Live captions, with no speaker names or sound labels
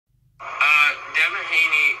Devin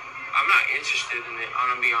Haney, I'm not interested in it, I'm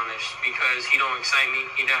gonna be honest, because he don't excite me.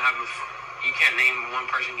 He don't have you can't name one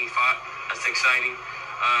person he fought that's exciting,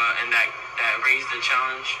 and that raised the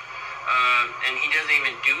challenge. And he doesn't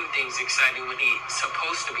even do things exciting when he's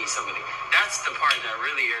supposed to be somebody. That's the part that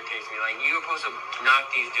really irritates me. Like, you're supposed to knock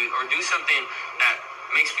these dudes or do something that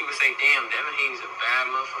makes people say, damn, Devin Haney's a bad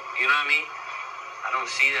motherfucker. You know what I mean? I don't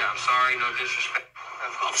see that. I'm sorry, no disrespect.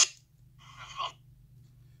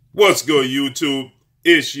 What's good, YouTube?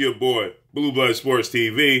 It's your boy, Blue Blood Sports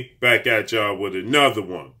TV, back at y'all with another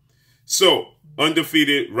one. So,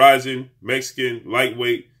 undefeated, rising, Mexican,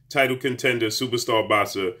 lightweight, title contender, superstar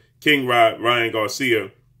boxer, King Ryan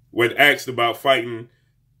Garcia, when asked about fighting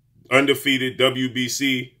undefeated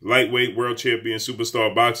WBC lightweight world champion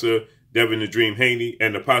superstar boxer Devin the Dream Haney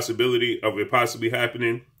and the possibility of it possibly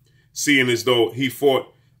happening, seeing as though he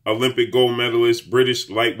fought Olympic gold medalist, British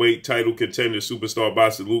lightweight title contender superstar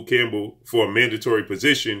boxer Luke Campbell for a mandatory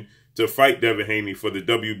position to fight Devin Haney for the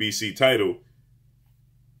WBC title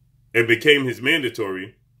and became his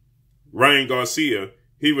mandatory, Ryan Garcia,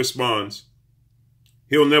 he responds,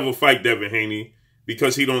 he'll never fight Devin Haney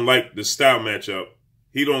because he don't like the style matchup.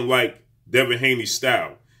 He don't like Devin Haney's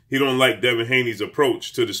style. He don't like Devin Haney's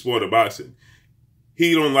approach to the sport of boxing.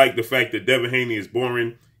 He don't like the fact that Devin Haney is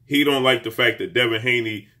boring. He don't like the fact that Devin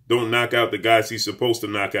Haney don't knock out the guys he's supposed to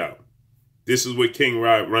knock out. This is what King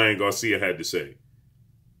Ryan Garcia had to say.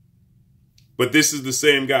 But this is the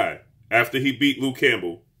same guy, after he beat Luke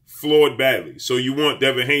Campbell, floored badly. So you want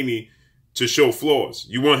Devin Haney to show flaws.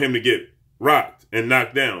 You want him to get rocked and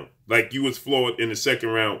knocked down like you was floored in the second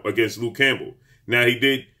round against Luke Campbell. Now, he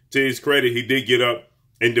did, to his credit, he did get up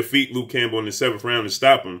and defeat Luke Campbell in the 7th round and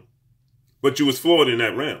stop him. But you was floored in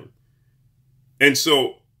that round. And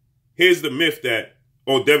so here's the myth that,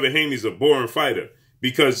 oh, Devin Haney's a boring fighter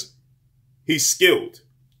because he's skilled.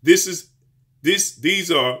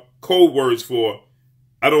 These are code words for,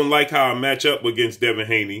 I don't like how I match up against Devin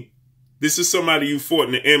Haney. This is somebody you fought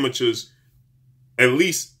in the amateurs at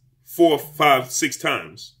least 4, 5, 6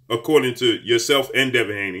 times, according to yourself and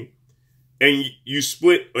Devin Haney. And you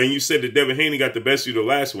split, and you said that Devin Haney got the best of you the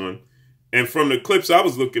last one. And from the clips I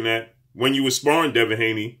was looking at, when you were sparring Devin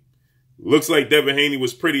Haney, looks like Devin Haney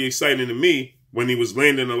was pretty exciting to me when he was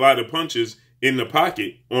landing a lot of punches in the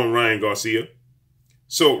pocket on Ryan Garcia.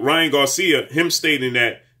 So Ryan Garcia, him stating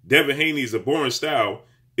that Devin Haney is a boring style,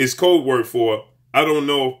 is code word for, I don't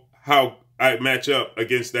know how I match up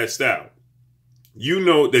against that style. You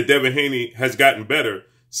know that Devin Haney has gotten better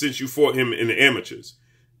since you fought him in the amateurs.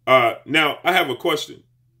 Now, I have a question.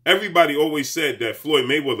 Everybody always said that Floyd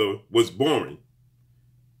Mayweather was boring.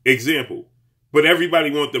 Example. But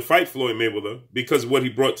everybody wanted to fight Floyd Mayweather because of what he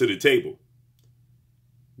brought to the table.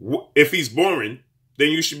 If he's boring, then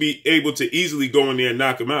you should be able to easily go in there and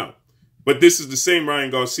knock him out. But this is the same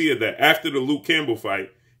Ryan Garcia that after the Luke Campbell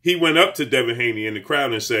fight, he went up to Devin Haney in the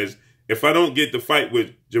crowd and says, if I don't get the fight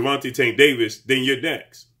with Gervonta Tank Davis, then you're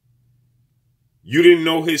next. You didn't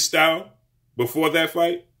know his style before that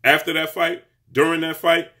fight, after that fight, during that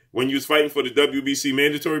fight, when you was fighting for the WBC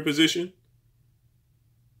mandatory position?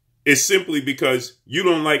 It's simply because you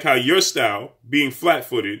don't like how your style, being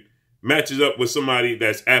flat-footed, matches up with somebody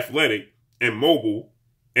that's athletic and mobile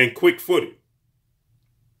and quick-footed.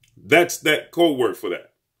 That's that code word for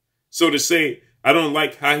that. So to say, I don't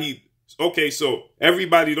like how he... Okay, so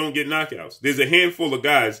everybody don't get knockouts. There's a handful of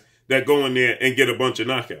guys that go in there and get a bunch of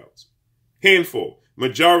knockouts. Handful.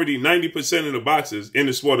 Majority, 90% of the boxers in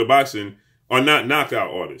the sport of boxing are not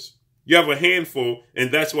knockout artists. You have a handful,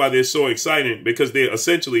 and that's why they're so exciting, because they're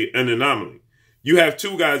essentially an anomaly. You have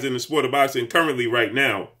 2 guys in the sport of boxing currently right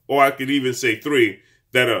now, or I could even say 3,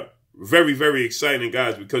 that are very, very exciting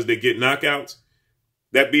guys because they get knockouts.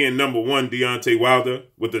 That being number 1, Deontay Wilder,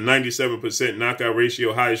 with the 97% knockout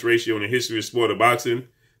ratio, highest ratio in the history of sport of boxing.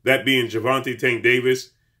 That being Gervonta Tank Davis,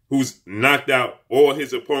 who's knocked out all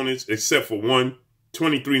his opponents except for 1,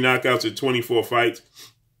 23 knockouts in 24 fights.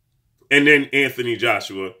 And then Anthony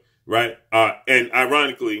Joshua, right? And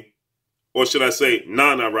ironically, or should I say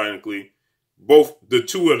non-ironically, both the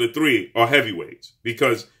 2 of the 3 are heavyweights,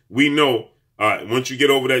 because we know once you get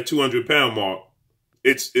over that 200-pound mark,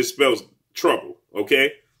 it spells trouble.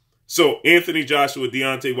 Okay, so Anthony Joshua,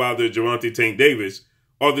 Deontay Wilder, Gervonta Tank Davis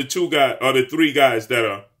are the 3 guys that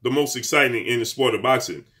are the most exciting in the sport of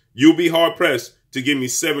boxing. You'll be hard pressed to give me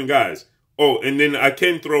 7 guys. Oh, and then I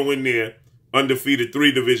can throw in there undefeated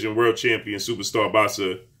 3-division world champion superstar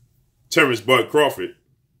boxer Terrence Bud Crawford,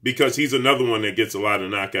 because he's another one that gets a lot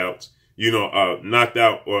of knockouts. You know, knocked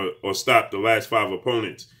out or stopped the last 5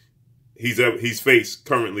 opponents he's faced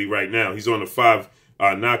currently right now. He's on a 5-fight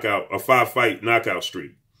knockout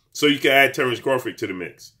streak. So you can add Terrence Crawford to the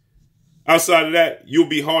mix. Outside of that, you'll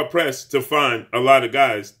be hard-pressed to find a lot of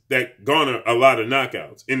guys that garner a lot of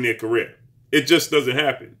knockouts in their career. It just doesn't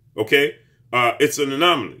happen, okay? It's an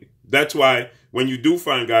anomaly. That's why when you do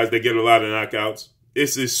find guys that get a lot of knockouts,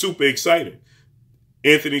 it's super exciting.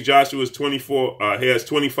 Anthony Joshua is 24. He has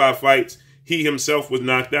 25 fights. He himself was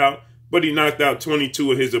knocked out, but he knocked out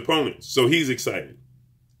 22 of his opponents, so he's exciting.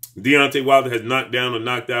 Deontay Wilder has knocked down or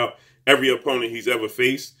knocked out every opponent he's ever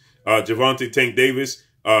faced. Gervonta Tank Davis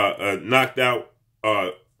knocked out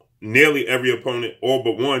nearly every opponent, all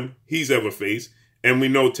but one he's ever faced. And we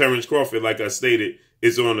know Terrence Crawford, like I stated,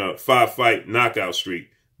 is on a 5-fight knockout streak.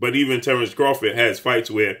 But even Terrence Crawford has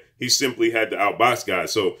fights where he simply had to outbox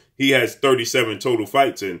guys. So he has 37 total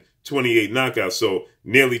fights and 28 knockouts. So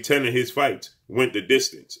nearly 10 of his fights went the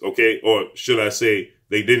distance, okay? Or should I say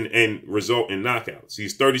they didn't result in knockouts.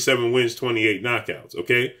 He's 37 wins, 28 knockouts,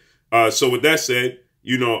 okay? So with that said,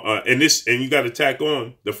 you know, and you got to tack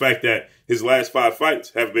on the fact that his last 5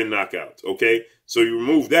 fights have been knockouts, okay? So you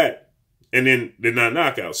remove that, and then they're not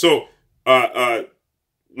knockouts. So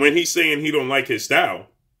when he's saying he don't like his style,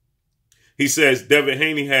 he says Devin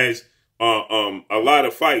Haney has a lot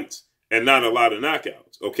of fights and not a lot of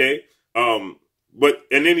knockouts, okay? And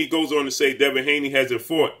then he goes on to say Devin Haney hasn't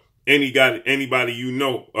fought anybody you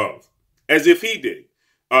know of, as if he did.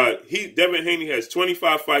 Devin Haney has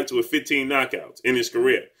 25 fights with 15 knockouts in his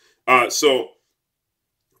career. And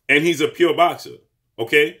he's a pure boxer,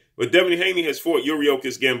 okay? But Devin Haney has fought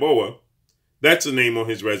Yuriorkis Gamboa. That's a name on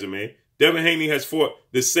his resume. Devin Haney has fought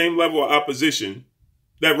the same level of opposition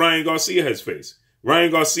that Ryan Garcia has faced.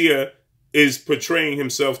 Ryan Garcia is portraying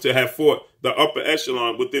himself to have fought the upper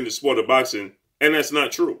echelon within the sport of boxing, and that's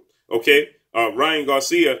not true, okay? Ryan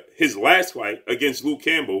Garcia, his last fight against Luke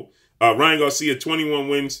Campbell, Ryan Garcia, 21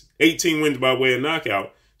 wins, 18 wins by way of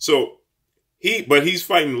knockout. So but he's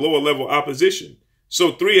fighting lower level opposition.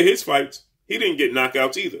 So 3 of his fights, he didn't get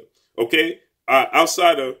knockouts either. Okay.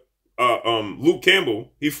 Outside of Luke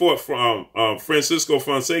Campbell, he fought from Francisco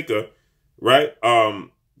Fonseca, right?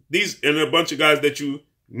 These and a bunch of guys that you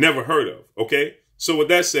never heard of. Okay. So with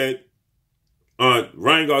that said,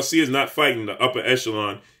 Ryan Garcia is not fighting the upper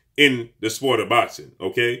echelon in the sport of boxing.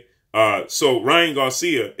 Okay. So Ryan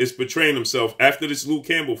Garcia is portraying himself after this Luke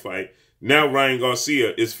Campbell fight. Now Ryan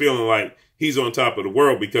Garcia is feeling like he's on top of the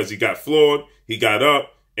world because he got floored, he got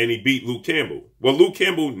up, and he beat Luke Campbell. Well, Luke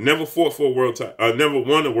Campbell never fought for a world title, never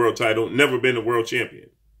won a world title, never been a world champion.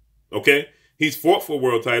 Okay? He's fought for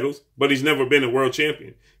world titles, but he's never been a world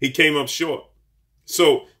champion. He came up short.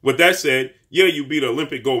 So with that said, yeah, you beat an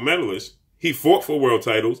Olympic gold medalist. He fought for world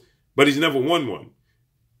titles, but he's never won one.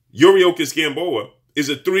 Yuriorkis Gamboa is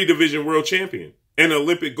a 3-division world champion and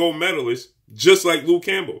Olympic gold medalist, just like Luke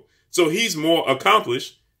Campbell. So he's more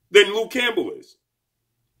accomplished than Luke Campbell is.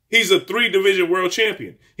 He's a 3-division world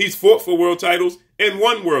champion. He's fought for world titles and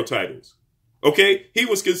won world titles. Okay? He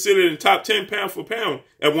was considered in top 10 pound for pound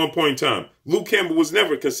at one point in time. Luke Campbell was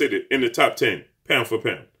never considered in the top 10 pound for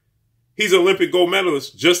pound. He's an Olympic gold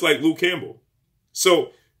medalist just like Luke Campbell.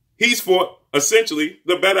 So he's fought essentially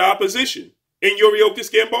the better opposition in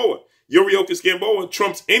Yuriorkis Gamboa. Yuriorkis Gamboa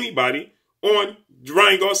trumps anybody on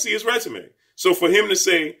Ryan Garcia's resume. So for him to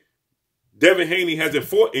say Devin Haney hasn't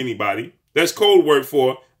fought anybody, that's code word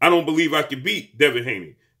for I don't believe I could beat Devin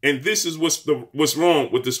Haney. And this is what's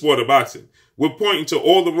wrong with the sport of boxing. We're pointing to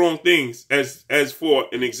all the wrong things as for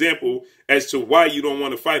an example as to why you don't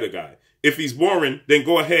want to fight a guy. If he's boring, then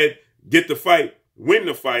go ahead, get the fight, win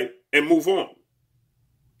the fight, and move on.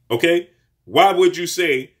 Okay? Why would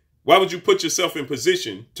you put yourself in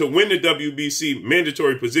position to win the WBC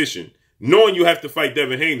mandatory position, knowing you have to fight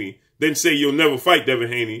Devin Haney, then say you'll never fight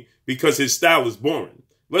Devin Haney because his style is boring?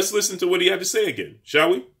 Let's listen to what he had to say again, shall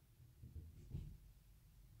we?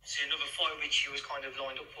 So another fight which he was kind of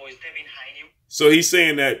lined up for is Devin Haney. So he's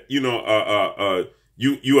saying that,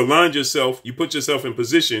 you aligned yourself, you put yourself in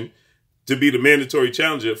position to be the mandatory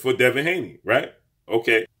challenger for Devin Haney, right?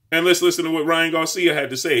 Okay. And let's listen to what Ryan Garcia had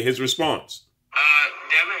to say, his response.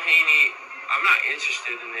 Devin Haney, I'm not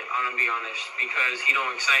interested in it, I'm going to be honest, because he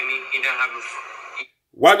don't excite me. He don't have a...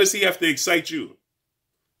 Why does he have to excite you?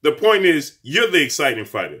 The point is, you're the exciting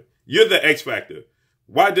fighter. You're the X factor.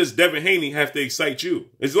 Why does Devin Haney have to excite you?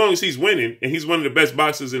 As long as he's winning and he's one of the best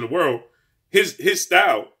boxers in the world, his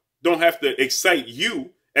style don't have to excite you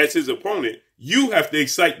as his opponent. You have to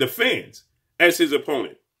excite the fans as his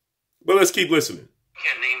opponent. But let's keep listening.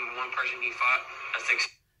 Can't name one person he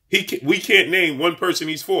fought. We can't name one person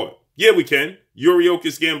he's fought. Yeah, we can.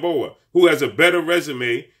 Yuriorkis Gamboa, who has a better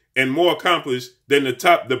resume and more accomplished than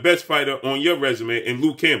the best fighter on your resume, and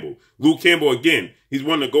Luke Campbell. Luke Campbell, again, he's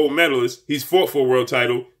won the gold medalist. He's fought for a world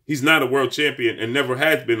title. He's not a world champion and never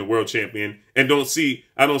has been a world champion. And I don't see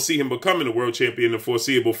him becoming a world champion in the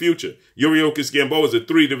foreseeable future. Yuriorkis Gamboa is a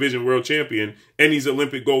 3-division world champion, and he's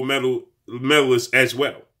Olympic gold medalist as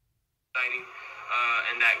well. Exciting,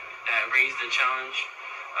 and that raised the challenge.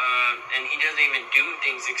 And he doesn't even do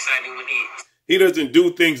things exciting when he doesn't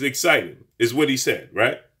do things exciting, is what he said,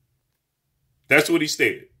 right? That's what he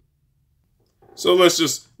stated. So let's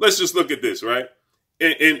just look at this, right?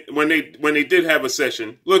 And when they did have a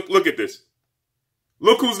session, look at this.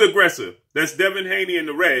 Look who's the aggressor. That's Devin Haney in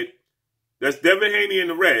the red. That's Devin Haney in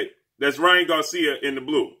the red. That's Ryan Garcia in the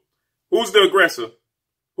blue. Who's the aggressor?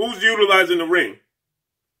 Who's utilizing the ring?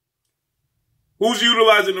 Who's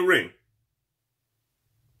utilizing the ring?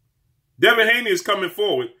 Devin Haney is coming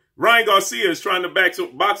forward. Ryan Garcia is trying to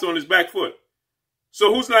box on his back foot.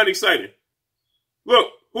 So who's not excited? Look,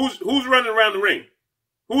 who's running around the ring?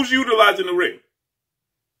 Who's utilizing the ring?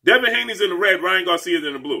 Devin Haney's in the red, Ryan Garcia's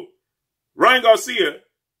in the blue. Ryan Garcia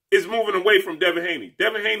is moving away from Devin Haney.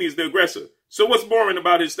 Devin Haney is the aggressor. So what's boring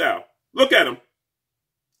about his style? Look at him.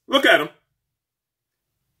 Look at him.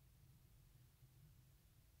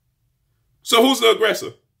 So who's the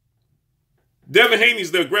aggressor? Devin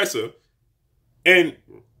Haney's the aggressor. And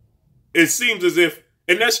it seems as if,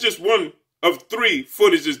 and that's just one of 3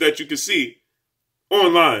 footages that you can see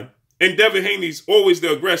online. And Devin Haney's always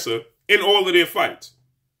the aggressor in all of their fights.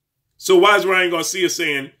 So why is Ryan Garcia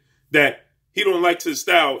saying that he don't like his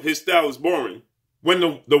style is boring, when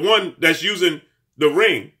the one that's using the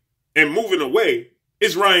ring and moving away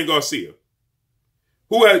is Ryan Garcia,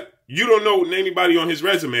 who you don't know anybody on his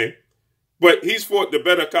resume, but he's fought the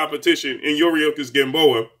better competition in Yuriorkis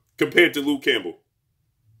Gamboa compared to Luke Campbell.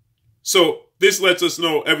 So this lets us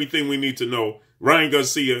know everything we need to know. Ryan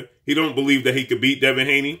Garcia, he don't believe that he could beat Devin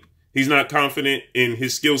Haney. He's not confident in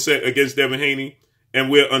his skill set against Devin Haney, and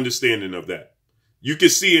we're understanding of that. You can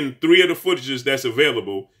see in 3 of the footages that's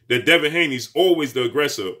available that Devin Haney's always the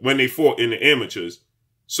aggressor when they fought in the amateurs.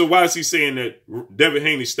 So why is he saying that Devin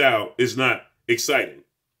Haney's style is not exciting?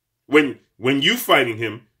 When you fighting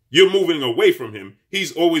him, you're moving away from him.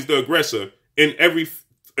 He's always the aggressor in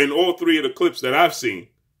all 3 of the clips that I've seen.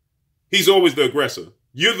 He's always the aggressor.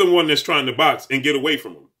 You're the one that's trying to box and get away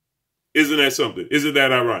from him. Isn't that something? Isn't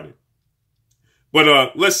that ironic?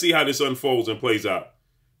 But let's see how this unfolds and plays out.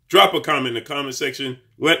 Drop a comment in the comment section.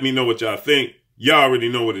 Let me know what y'all think. Y'all already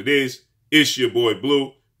know what it is. It's your boy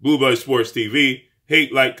Blue, Blue Blood Sports TV.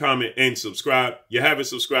 Hate, like, comment, and subscribe. You haven't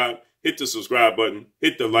subscribed, hit the subscribe button,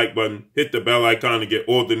 hit the like button, hit the bell icon to get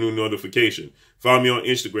all the new notifications. Follow me on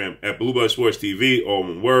Instagram at Blue Blood Sports TV, all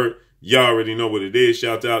one word. Y'all already know what it is.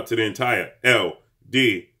 Shout out to the entire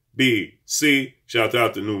LDBC. Shout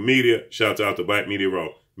out to New Media. Shout out to Black Media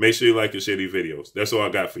Row. Make sure you like and share these videos. That's all I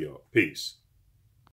got for y'all. Peace.